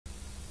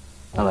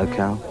Hello,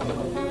 Cal.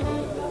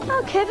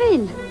 Oh,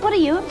 Kevin, what are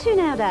you up to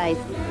nowadays?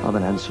 I'm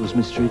an Ansel's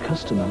mystery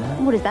customer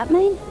now. What does that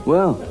mean?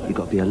 Well, you've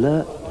got to be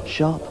alert,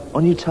 sharp,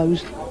 on your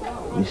toes,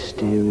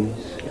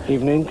 mysterious.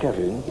 Evening,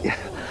 Kevin. Yeah.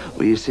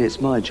 Well, you see, it's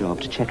my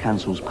job to check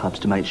Ansel's pubs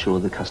to make sure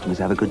the customers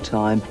have a good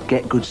time,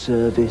 get good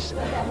service.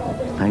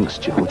 Thanks,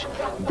 George.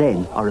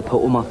 Then I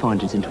report all my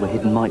findings into a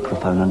hidden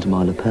microphone under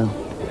my lapel.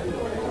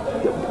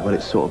 Well,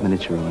 it's sort of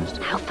miniaturised.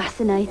 How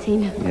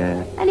fascinating.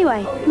 Yeah.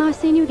 Anyway, nice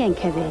seeing you again,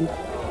 Kevin.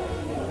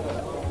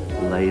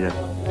 Later.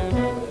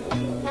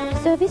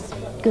 Service?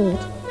 Good.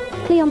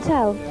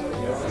 Clientele?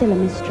 Still a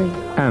mystery.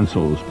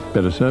 Ansel's.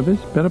 Better service,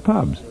 better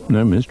pubs.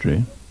 No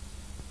mystery.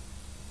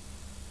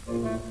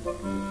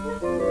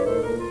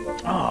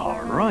 Oh,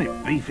 right,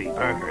 beefy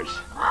burgers.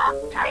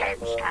 Tell him,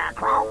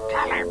 Scarecrow,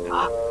 tell him.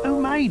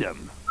 Who made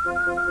them?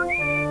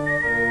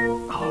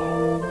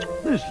 Oh,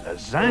 this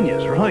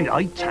lasagna's right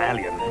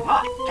Italian.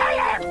 Tell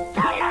him.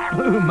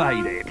 Who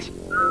made it?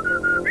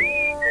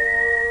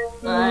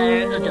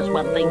 Just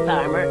one thing,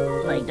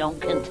 Farmer. They don't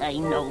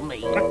contain no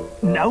meat.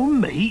 No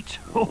meat?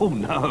 Oh,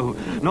 no,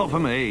 not for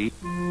me.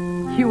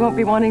 You won't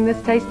be wanting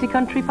this tasty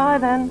country pie,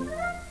 then.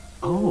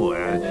 Oh,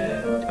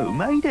 who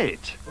made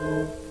it?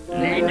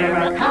 Linda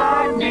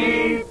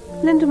McCartney!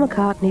 Linda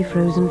McCartney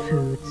Frozen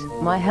Foods.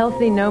 My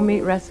healthy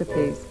no-meat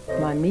recipes.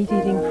 My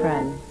meat-eating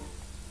friends.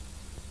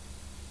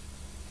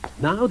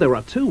 Now there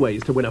are 2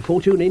 ways to win a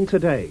fortune in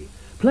today.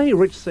 Play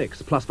Rich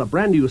 6 plus the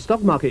brand new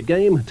stock market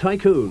game,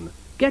 Tycoon.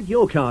 Get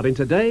your card in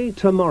today,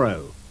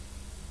 tomorrow.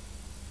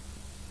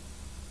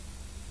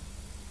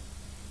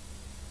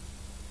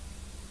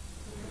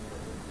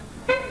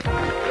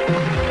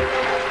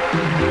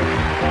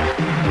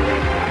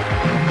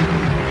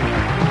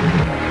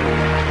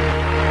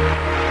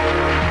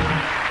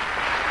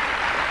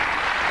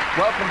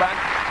 Welcome back.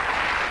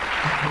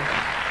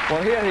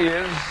 Well, here he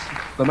is,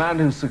 the man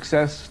whose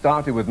success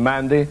started with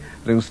Mandy,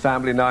 and whose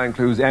family now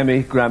includes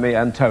Emmy, Grammy,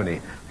 and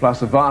Tony,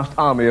 plus a vast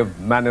army of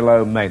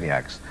Manilow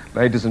maniacs.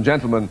 Ladies and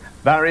gentlemen,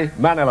 Barry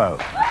Manilow.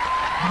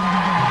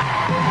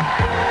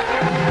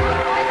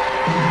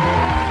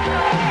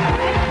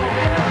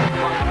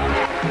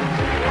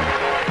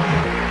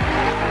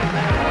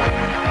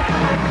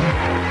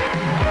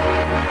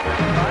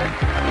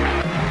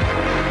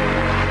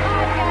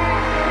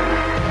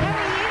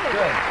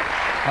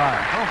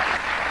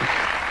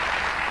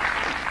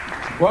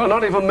 Well,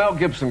 not even Mel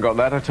Gibson got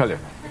that, I tell you.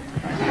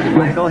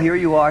 Michael, here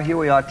you are, here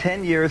we are,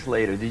 10 years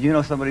later. Did you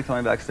know somebody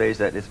told me backstage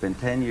that it's been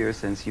 10 years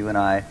since you and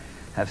I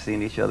have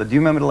seen each other? Do you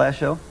remember the last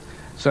show?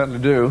 Certainly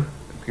do,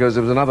 because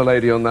there was another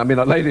lady on that,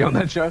 a lady on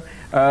that show,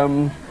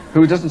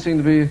 who doesn't seem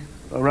to be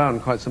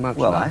around quite so much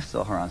Well, now. I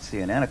saw her on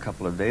CNN a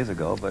couple of days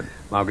ago, but...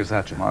 Margaret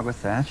Thatcher. Margaret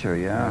Thatcher,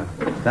 yeah.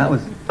 That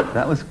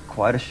was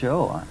quite a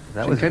show.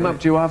 She came up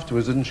to you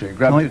afterwards, didn't she?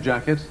 Grabbed your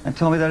jacket. And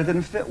told me that it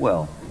didn't fit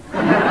well.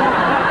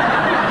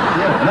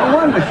 Yeah, no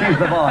wonder she's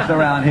the boss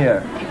around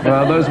here.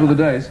 Well, those were the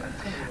days.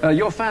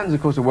 Your fans, of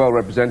course, are well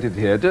represented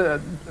here.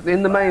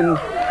 In the main...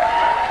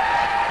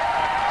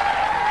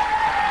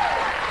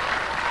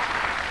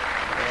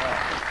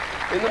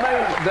 In the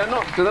main,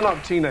 they're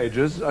not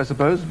teenagers, I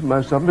suppose,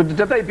 most of them. But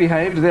do they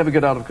behave? Do they ever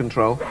get out of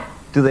control?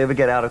 Do they ever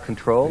get out of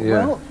control?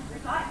 Yeah. Well...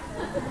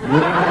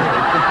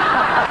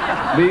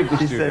 Leave the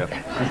studio.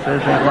 She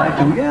says they like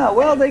to. Yeah,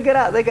 well, they get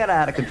out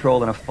of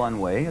control in a fun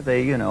way.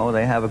 They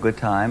have a good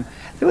time.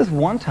 There was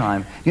one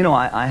time,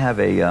 I have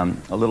a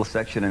little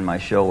section in my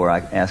show where I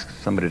ask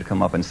somebody to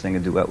come up and sing a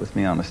duet with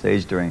me on the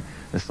stage during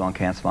the song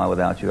 "Can't Smile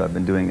Without You." I've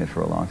been doing it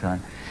for a long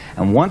time.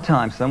 And one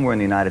time, somewhere in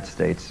the United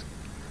States,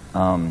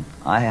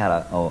 I had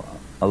a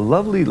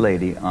lovely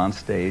lady on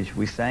stage.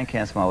 We sang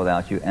 "Can't Smile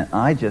Without You," and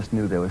I just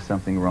knew there was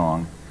something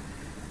wrong.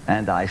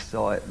 And I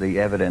saw the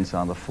evidence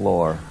on the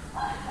floor.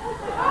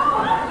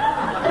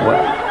 What?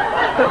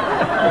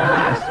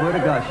 I swear to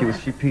God,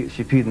 she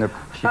peed on the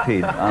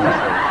stage.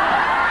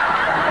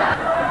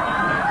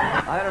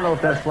 I don't know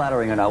if that's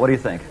flattering or not. What do you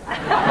think?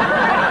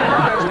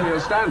 Depends on your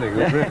standing,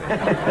 really.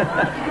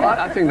 Well,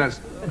 I think that's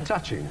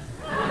touching.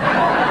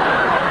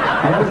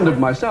 I wouldn't have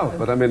myself,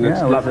 but I mean,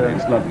 it's lovely.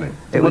 It's lovely.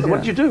 What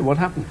did you do? What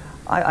happened?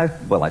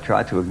 Well, I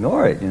tried to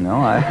ignore it,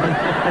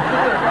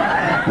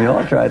 We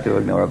all tried to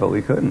ignore it, but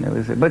we couldn't.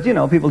 But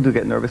people do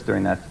get nervous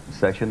during that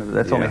section.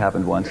 That's only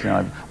happened once.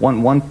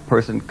 One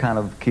person kind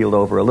of keeled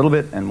over a little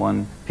bit, and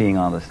one peeing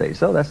on the stage.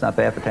 So that's not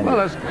bad for 10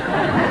 years.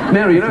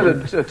 Mary, you know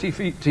that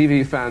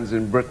TV fans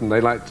in Britain, they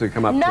like to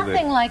come up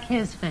Nothing like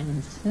his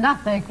fans.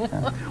 Nothing.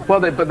 Well,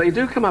 but they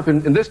do come up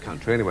in this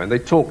country anyway, and they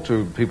talk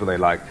to people they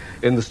like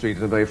in the street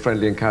in a very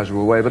friendly and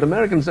casual way. But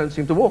Americans don't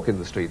seem to walk in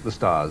the street, the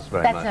stars,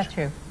 very much. That's not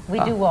true. We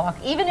do walk,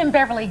 even in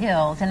Beverly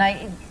Hills, and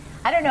I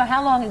don't know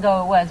how long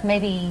ago it was,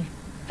 maybe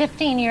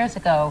 15 years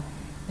ago,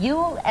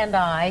 you and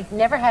I,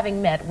 never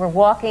having met, were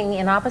walking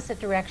in opposite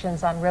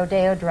directions on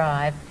Rodeo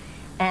Drive,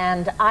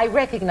 and I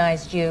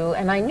recognized you,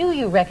 and I knew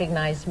you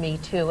recognized me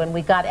too, and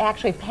we got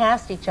actually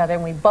past each other,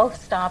 and we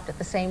both stopped at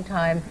the same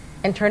time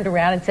and turned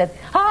around and said,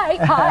 "Hi,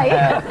 hi."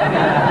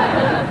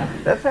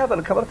 That's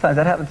happened a couple of times.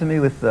 That happened to me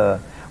with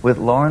with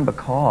Lauren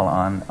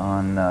Bacall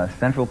on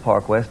Central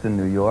Park West in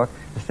New York.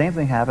 The same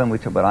thing happened.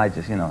 But I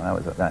just,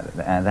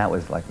 that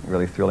was like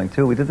really thrilling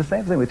too. We did the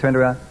same thing. We turned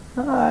around.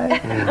 Hi.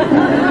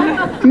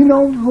 Do you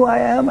know who I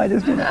am? I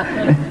just, It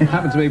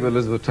happened to me with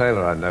Elizabeth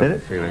Taylor, I know. Did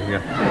it? Feeling, yeah.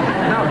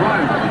 Now,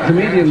 Brian,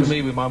 comedians... To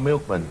me with my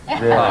milkman.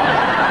 Yeah.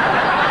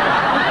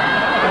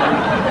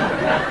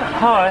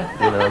 Hi.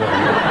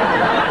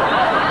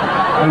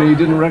 Only you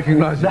didn't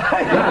recognise it.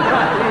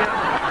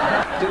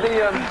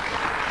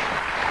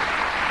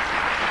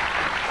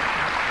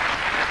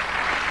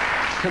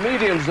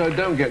 Comedians, though,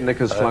 don't get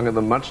knickers flung at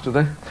them much, do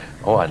they?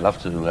 Oh, I'd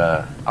love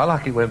to. I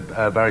like it when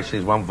Barry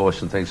sees one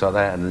voice and things like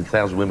that, and then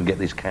 1,000 women get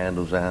these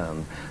candles out,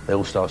 and they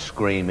all start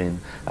screaming,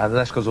 and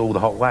that's because all the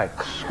hot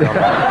wax come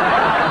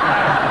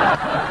out.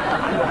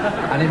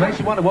 And it makes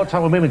you wonder what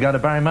type of women go to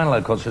Barry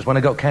Manilow concerts when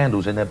they got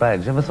candles in their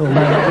bags. You ever thought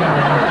about that?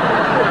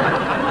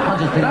 I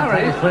just think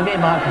Barry? for me,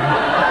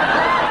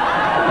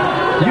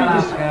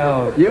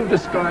 You've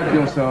described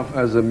yourself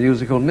as a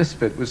musical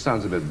misfit, which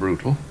sounds a bit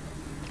brutal.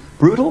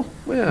 Brutal?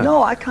 Yeah.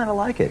 No, I kind of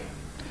like it.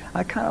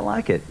 I kind of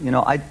like it.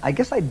 I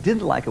guess I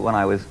didn't like it when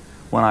I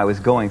was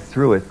going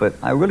through it, but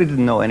I really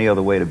didn't know any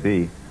other way to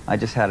be. I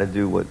just had to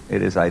do what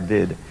it is I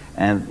did,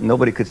 and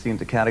nobody could seem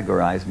to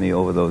categorize me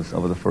over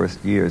the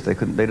first years. They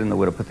didn't know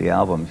where to put the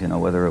albums,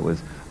 whether it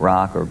was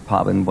rock or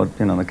pop, and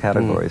the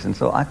categories. And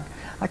so I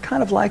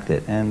kind of liked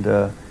it, and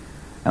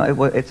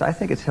I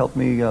think it's helped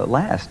me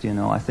last.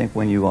 I think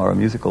when you are a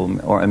musical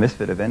or a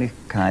misfit of any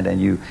kind, and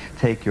you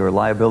take your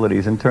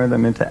liabilities and turn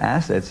them into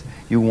assets,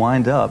 you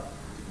wind up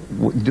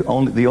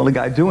the only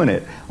guy doing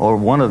it, or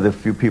one of the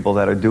few people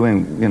that are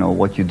doing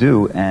what you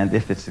do. And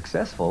if it's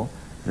successful,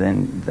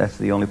 then that's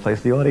the only place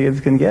the audience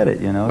can get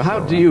it. But how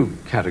do you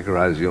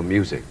categorize your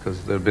music?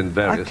 Because there have been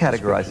various. I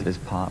categorize it as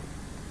pop.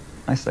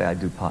 I say I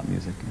do pop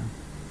music.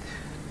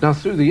 Now,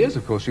 through the years,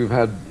 of course, you've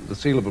had the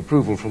seal of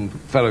approval from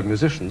fellow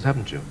musicians,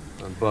 haven't you?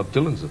 And Bob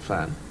Dylan's a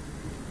fan.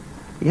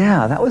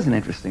 Yeah, that was an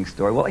interesting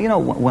story. Well,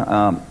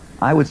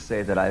 I would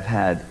say that I've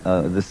had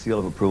the seal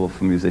of approval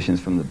from musicians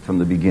from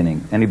the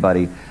beginning.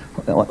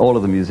 All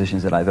of the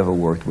musicians that I've ever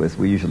worked with,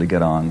 we usually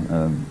get on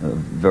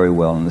very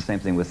well. And the same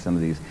thing with some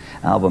of these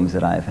albums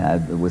that I've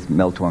had with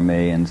Mel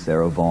Torme and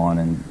Sarah Vaughan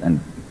and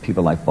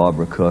people like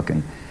Barbara Cook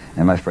and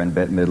my friend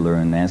Bette Midler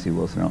and Nancy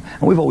Wilson.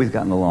 And we've always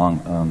gotten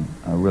along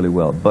really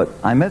well. But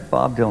I met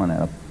Bob Dylan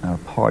at a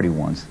party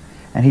once,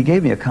 and he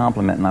gave me a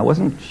compliment, and I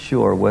wasn't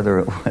sure whether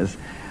it was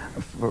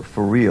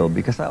for real,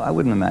 because I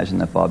wouldn't imagine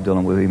that Bob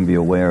Dylan would even be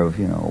aware of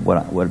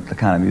what the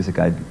kind of music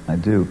I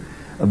do.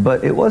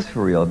 But it was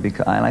for real,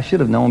 and I should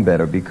have known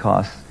better,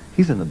 because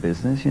he's in the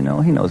business, he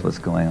knows what's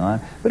going on.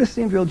 But it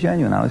seemed real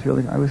genuine. I was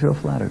real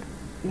flattered.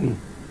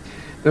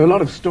 There are a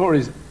lot of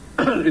stories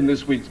in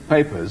this week's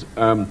papers.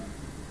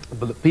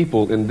 But the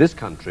people in this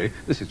country,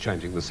 this is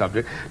changing the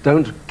subject,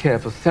 don't care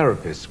for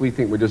therapists. We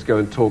think we just go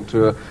and talk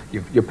to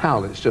your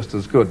pal, it's just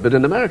as good. But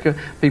in America,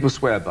 people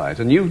swear by it,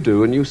 and you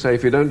do, and you say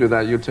if you don't do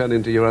that, you turn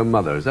into your own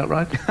mother. Is that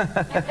right?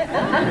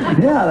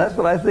 Yeah, that's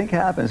what I think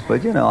happens.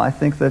 But, I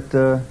think that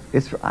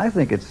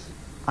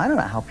I don't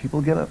know how people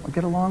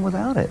get along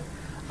without it.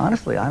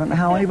 Honestly, I don't know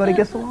how anybody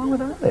gets along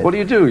without it. What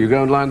do? You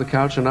go and lie on the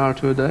couch an hour or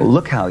two a day? Well,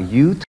 look how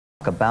you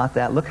talk about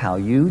that. Look how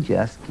you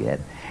just get...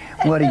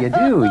 What do? You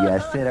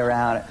sit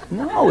around.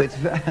 No, I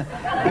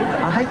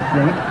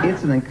think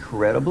it's an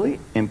incredibly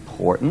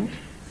important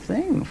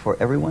thing for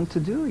everyone to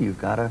do. You've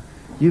got to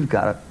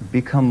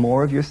become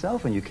more of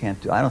yourself, and I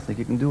don't think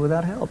you can do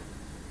without help.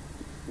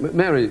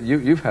 Mary,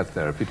 you've had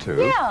therapy too.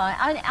 Yeah,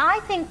 I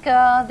think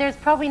there's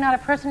probably not a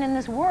person in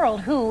this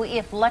world who,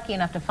 if lucky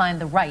enough to find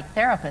the right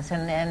therapist,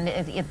 and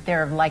if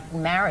they're like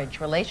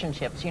marriage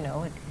relationships,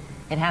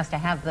 it has to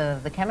have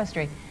the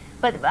chemistry.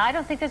 But I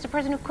don't think there's a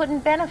person who couldn't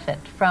benefit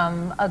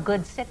from a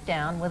good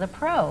sit-down with a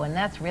pro, and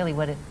that's really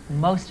what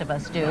most of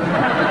us do. Did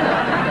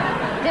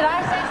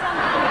I say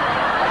something?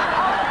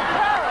 Oh,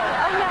 pro.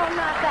 Oh, no,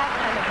 not that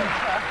kind of a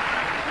pro.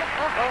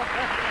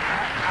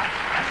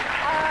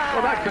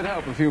 Well, that could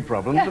help a few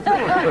problems, of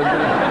course.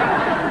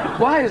 But,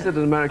 why is it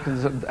that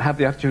Americans have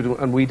the attitude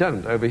and we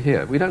don't over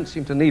here? We don't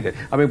seem to need it.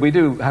 I mean, we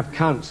do have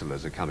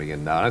counsellors are coming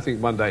in now. And I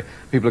think one day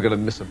people are going to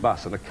miss a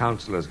bus and a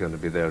counsellor is going to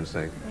be there and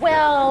saying...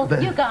 Well,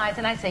 you guys,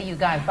 and I say you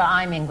guys, but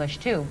I'm English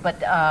too, but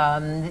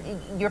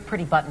you're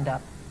pretty buttoned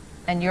up.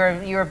 And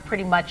you're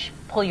pretty much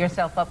pull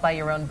yourself up by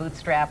your own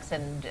bootstraps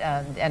and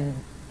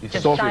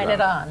just shine it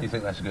on. Do you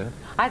think that's good?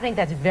 I think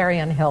that's very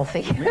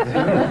unhealthy.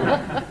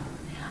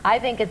 I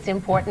think it's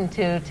important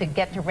to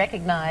get to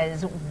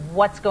recognize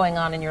what's going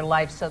on in your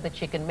life so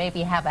that you can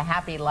maybe have a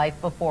happy life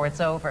before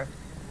it's over.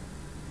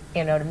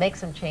 To make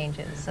some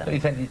changes. Don't you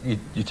think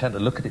you tend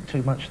to look at it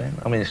too much then?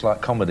 I mean, it's like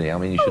comedy. I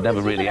mean, you should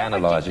never really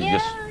analyse it.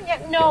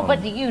 No,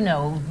 but you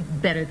know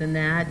better than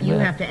that. You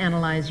have to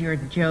analyse your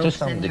jokes. To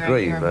some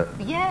degree, but...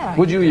 Yeah.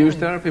 Would you use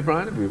therapy,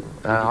 Brian?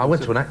 I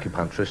went to an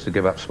acupuncturist to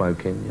give up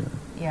smoking,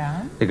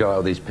 Yeah? He got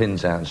all these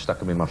pins out and stuck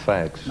them in my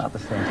fags. Not the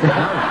same thing.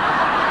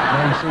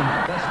 Now, you see,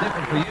 that's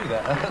different for you,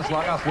 that's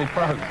like us with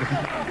pros.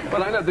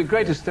 Well, I know the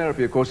greatest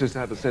therapy, of course, is to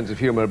have a sense of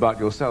humour about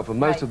yourself, and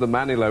most of the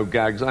Manilow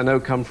gags, I know,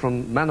 come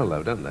from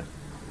Manilow, don't they?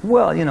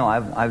 Well, you know,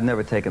 I've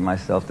never taken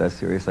myself that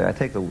seriously. I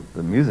take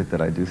the music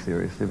that I do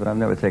seriously, but I've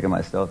never taken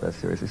myself that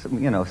seriously. So,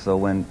 you know, so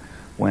when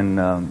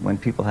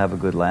people have a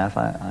good laugh,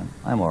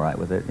 I'm all right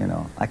with it. You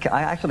know, I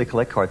actually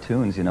collect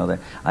cartoons. You know, that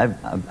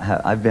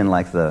I've been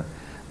like I'm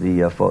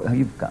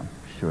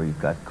sure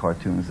you've got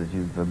cartoons that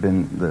you've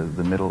been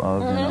the middle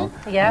of. You know,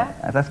 yeah.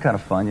 That's kind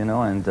of fun. You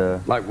know, and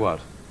like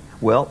what?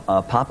 Well,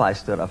 Popeye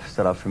stood up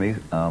for me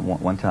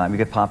one time. You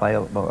get Popeye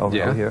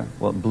over here.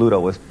 Well, Bluto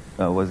was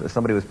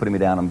somebody was putting me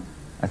down on.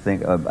 I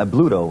think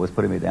Bluto was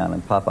putting me down,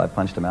 and Popeye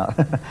punched him out.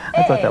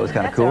 I thought that was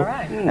kind of cool.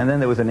 Right. And then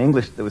there was an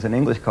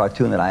English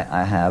cartoon that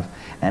I have,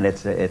 and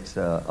it's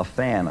a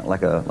fan,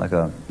 like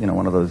a you know,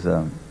 one of those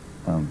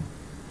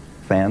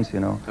fans, you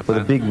know, with a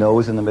big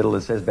nose in the middle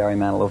that says Barry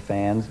Manilow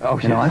fans. Oh,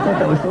 you know, I thought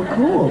that was so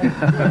cool.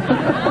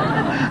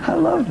 I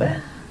love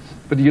that.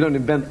 But you don't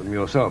invent them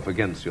yourself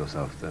against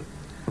yourself, then?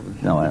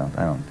 No, I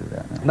don't do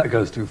that. No. That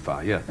goes too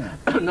far, yeah.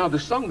 Now, the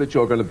song that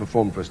you're going to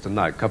perform for us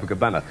tonight,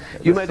 Copacabana,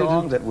 you made a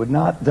song that would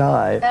not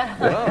die.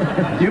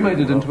 Well, you made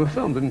it into a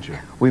film, didn't you?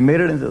 We made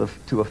it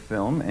into a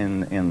film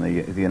in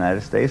the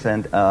United States,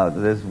 and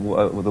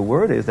the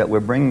word is that we're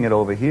bringing it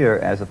over here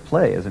as a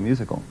play, as a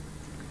musical.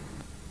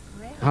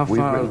 How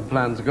far have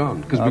plans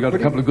gone? Because we've got a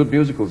couple of good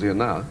musicals here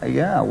now.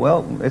 Yeah,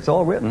 well, it's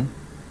all written.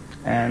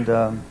 And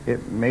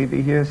it may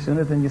be here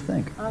sooner than you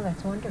think. Oh,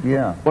 that's wonderful.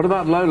 Yeah. What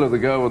about Lola, the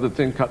girl with the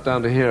thing cut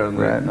down to here? And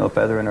right, no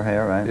feather in her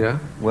hair, right? Yeah.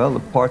 Well, the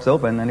part's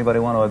open. Anybody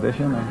want to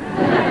audition? Right.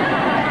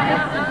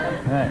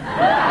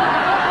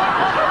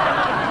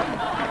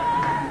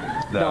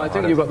 No, I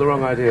think you've got the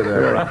wrong idea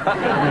there.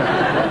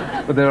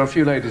 Yeah. But there are a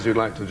few ladies who'd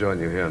like to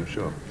join you here, I'm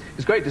sure.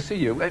 It's great to see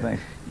you.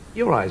 Thanks.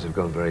 Your eyes have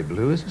gone very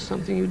blue. Is this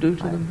something you do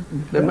to them?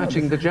 They're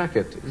matching the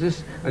jacket. Is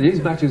this? And he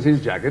matches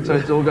his jacket, so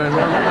it's all going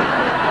wrong.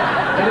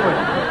 Anyway,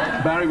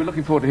 Barry, we're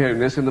looking forward to hearing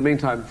this. In the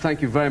meantime,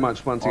 thank you very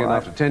much once again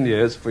after 10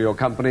 years for your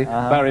company,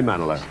 Barry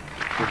Manilow.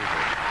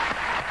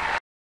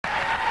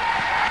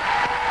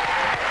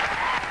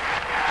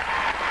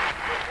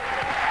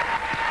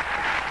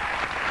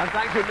 And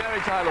thank you, Mary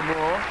Tyler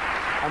Moore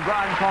and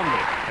Brian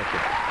Conley. Thank you.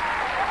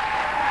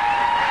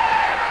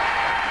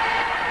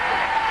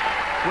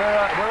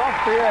 We're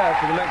off the air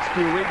for the next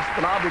few weeks,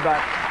 but I'll be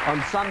back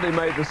on Sunday,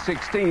 May the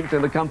 16th,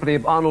 in the company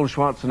of Arnold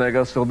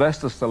Schwarzenegger,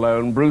 Sylvester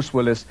Stallone, Bruce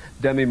Willis,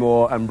 Demi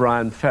Moore, and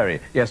Brian Ferry.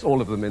 Yes,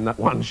 all of them in that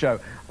one show.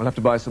 We'll have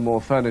to buy some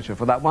more furniture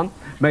for that one.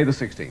 May the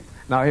 16th.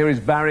 Now, here is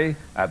Barry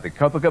at the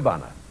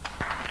Copacabana.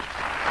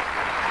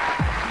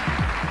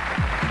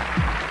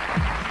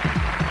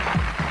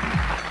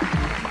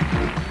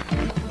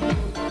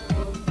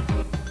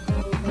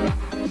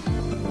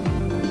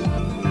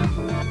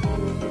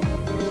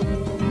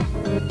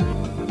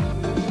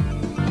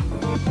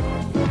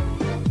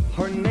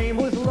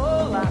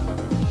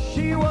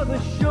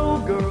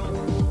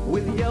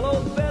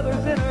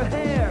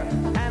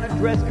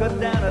 Dress cut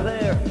down to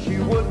there. She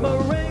would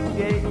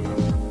merengue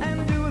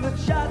and do the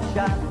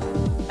cha-cha.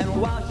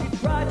 And while she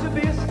tried to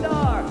be a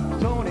star,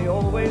 Tony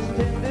always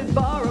tended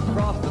bar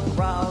across the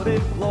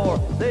crowded floor.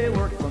 They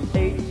worked from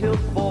 8 till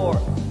 4.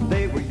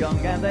 They were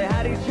young and they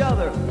had each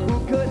other.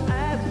 Who could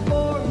ask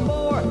for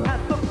more?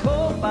 At the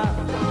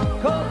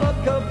Copacabana,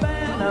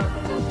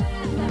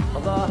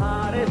 the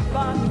hottest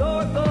spot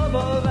north of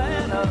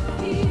Havana.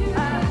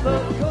 At the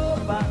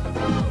Copacabana,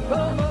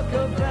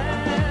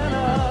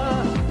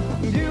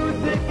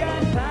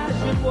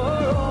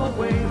 were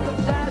always the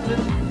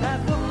passion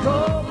at the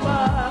Copa.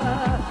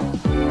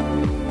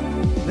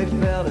 They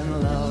fell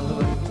in love.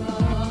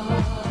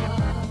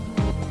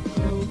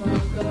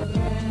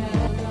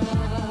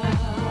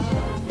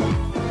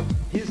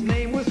 His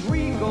name was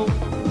Rico.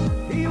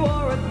 He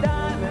wore a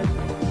diamond.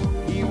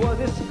 He was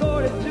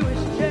escorted to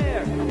his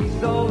chair. He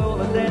saw all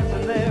the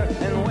dancing there.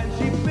 And when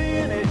she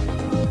finished,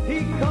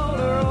 he called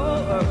her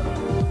over.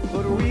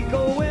 But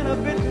Rico went a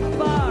bit too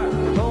far.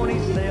 Tony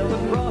sailed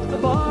across the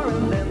bar,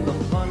 and then the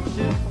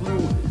punches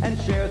flew, and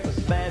chairs were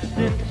smashed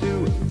in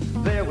two.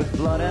 There was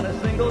blood and a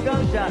single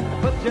gunshot,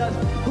 but just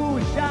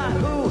who shot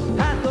who?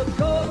 At the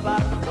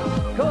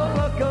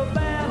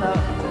Copacabana,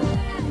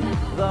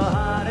 the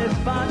hottest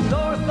spot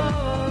north of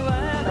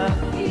Havana.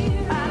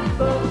 At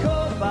the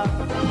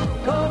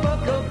Copacabana,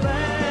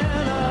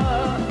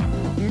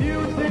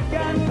 music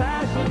and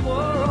passion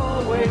were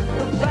always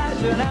the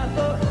fashion at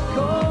the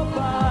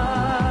Copa.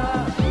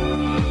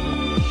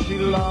 She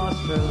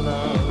lost her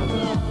love.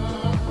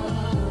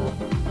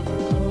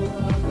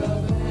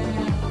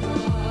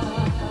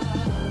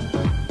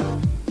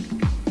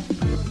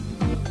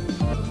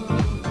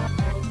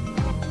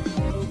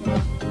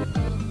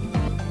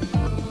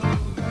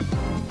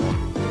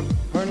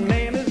 Her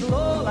name is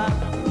Lola.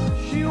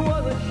 She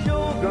was a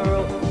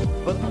showgirl,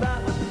 but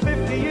that was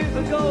 50 years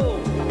ago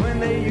when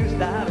they used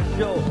to have a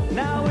show.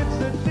 Now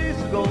it's a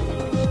disco,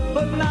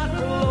 but not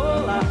for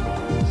Lola.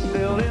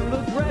 Still in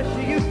the dress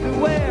she used to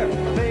wear,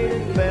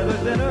 faded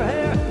feathers in her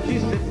hair. She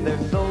sits there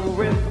so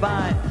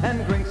refined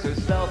and drinks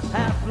herself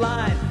half blind.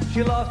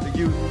 She lost her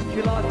youth,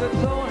 she lost her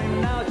tone,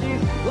 and now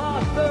she's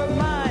lost her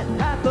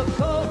mind at the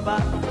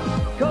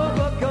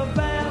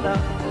Copacabana,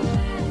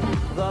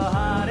 the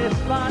hottest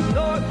spot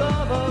north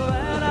of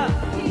Havana.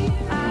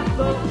 At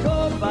the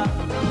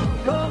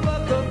Copacabana,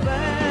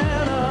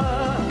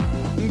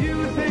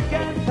 music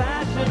and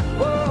passion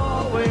were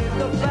always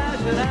the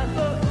fashion at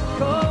the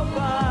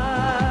Copacabana,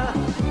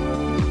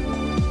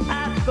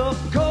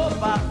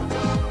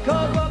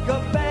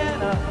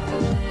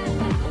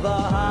 the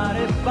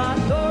hottest spot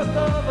north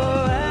of Havana.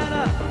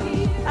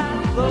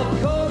 At the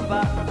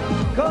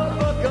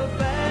Copacabana,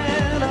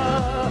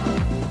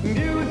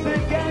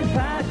 music and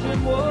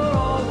passion were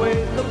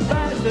always the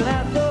fashion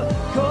at the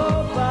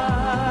Copa.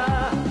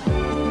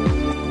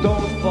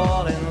 Don't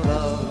fall in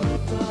love.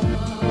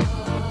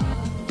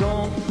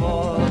 Don't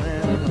fall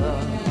in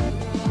love.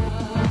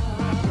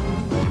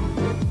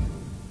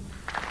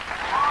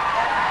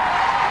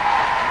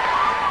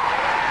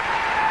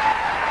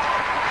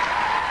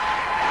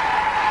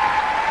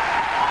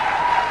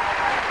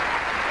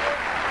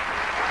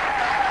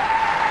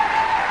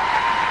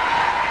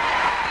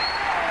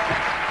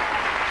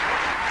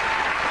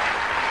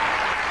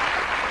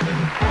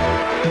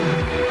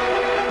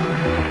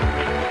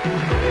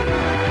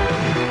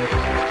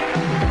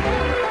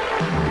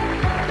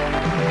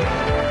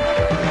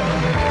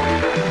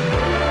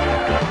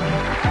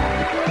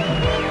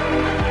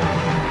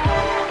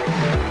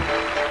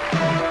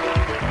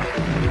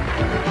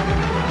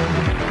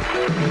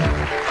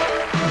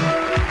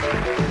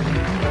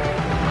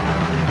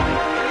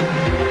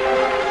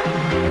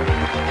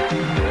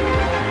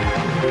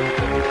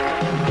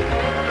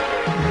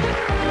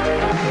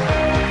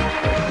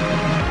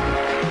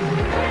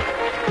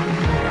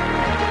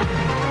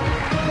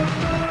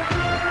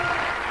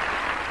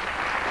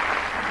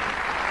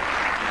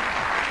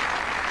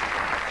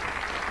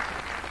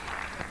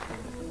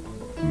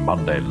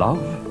 Monday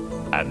love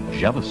and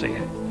jealousy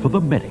for the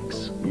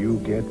medics. You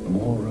get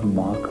more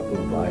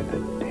remarkable by the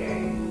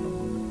day.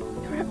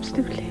 You're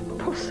absolutely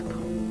impossible.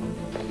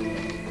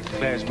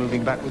 Claire's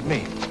moving back with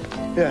me.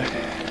 Yeah,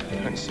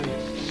 I see.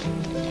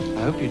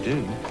 I hope you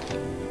do.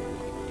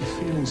 Your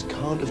feelings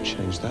can't have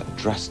changed that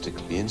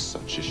drastically in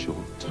such a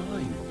short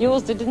time.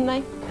 Yours did, didn't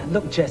they?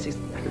 Look, Jess,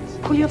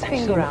 Pull your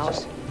finger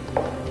out.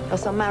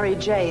 Else I'll marry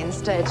Jay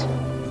instead.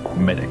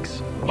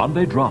 Medics,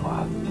 Monday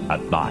drama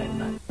at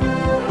 9.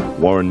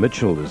 Warren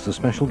Mitchell is the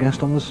special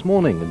guest on This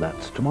Morning, and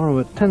that's tomorrow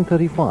at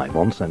 10:35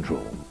 on Central.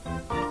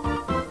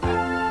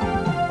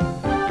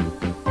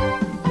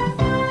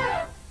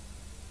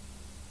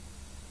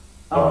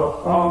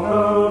 Up on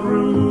the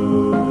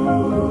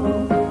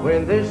roof,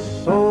 when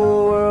this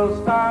whole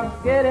world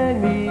starts getting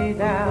me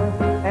down,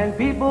 and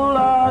people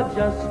are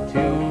just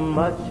too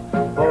much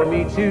for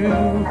me to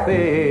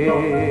face.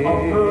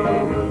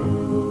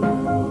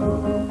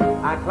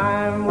 I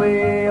climb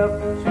way up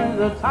to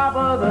the top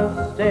of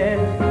the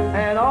stairs,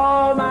 and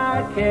all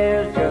my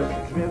cares just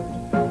drift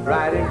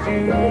right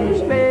into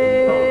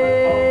space.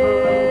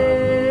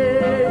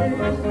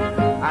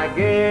 I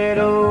get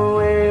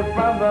away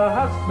from the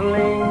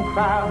hustling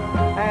crowd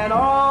and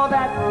all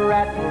that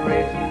rat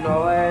race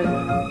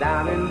noise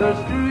down in the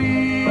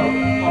street.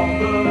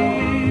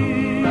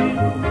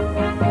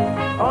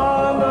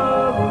 On the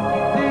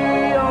roof,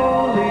 the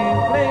only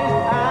place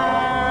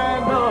I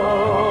know.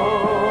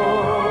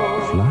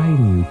 Fly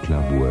New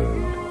Club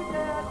World,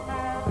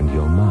 and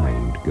your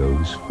mind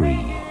goes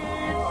free.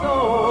 So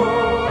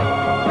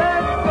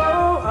let's go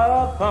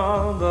up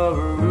on the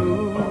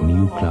roof.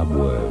 New Club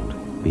World,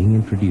 being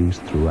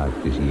introduced throughout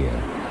this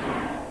year.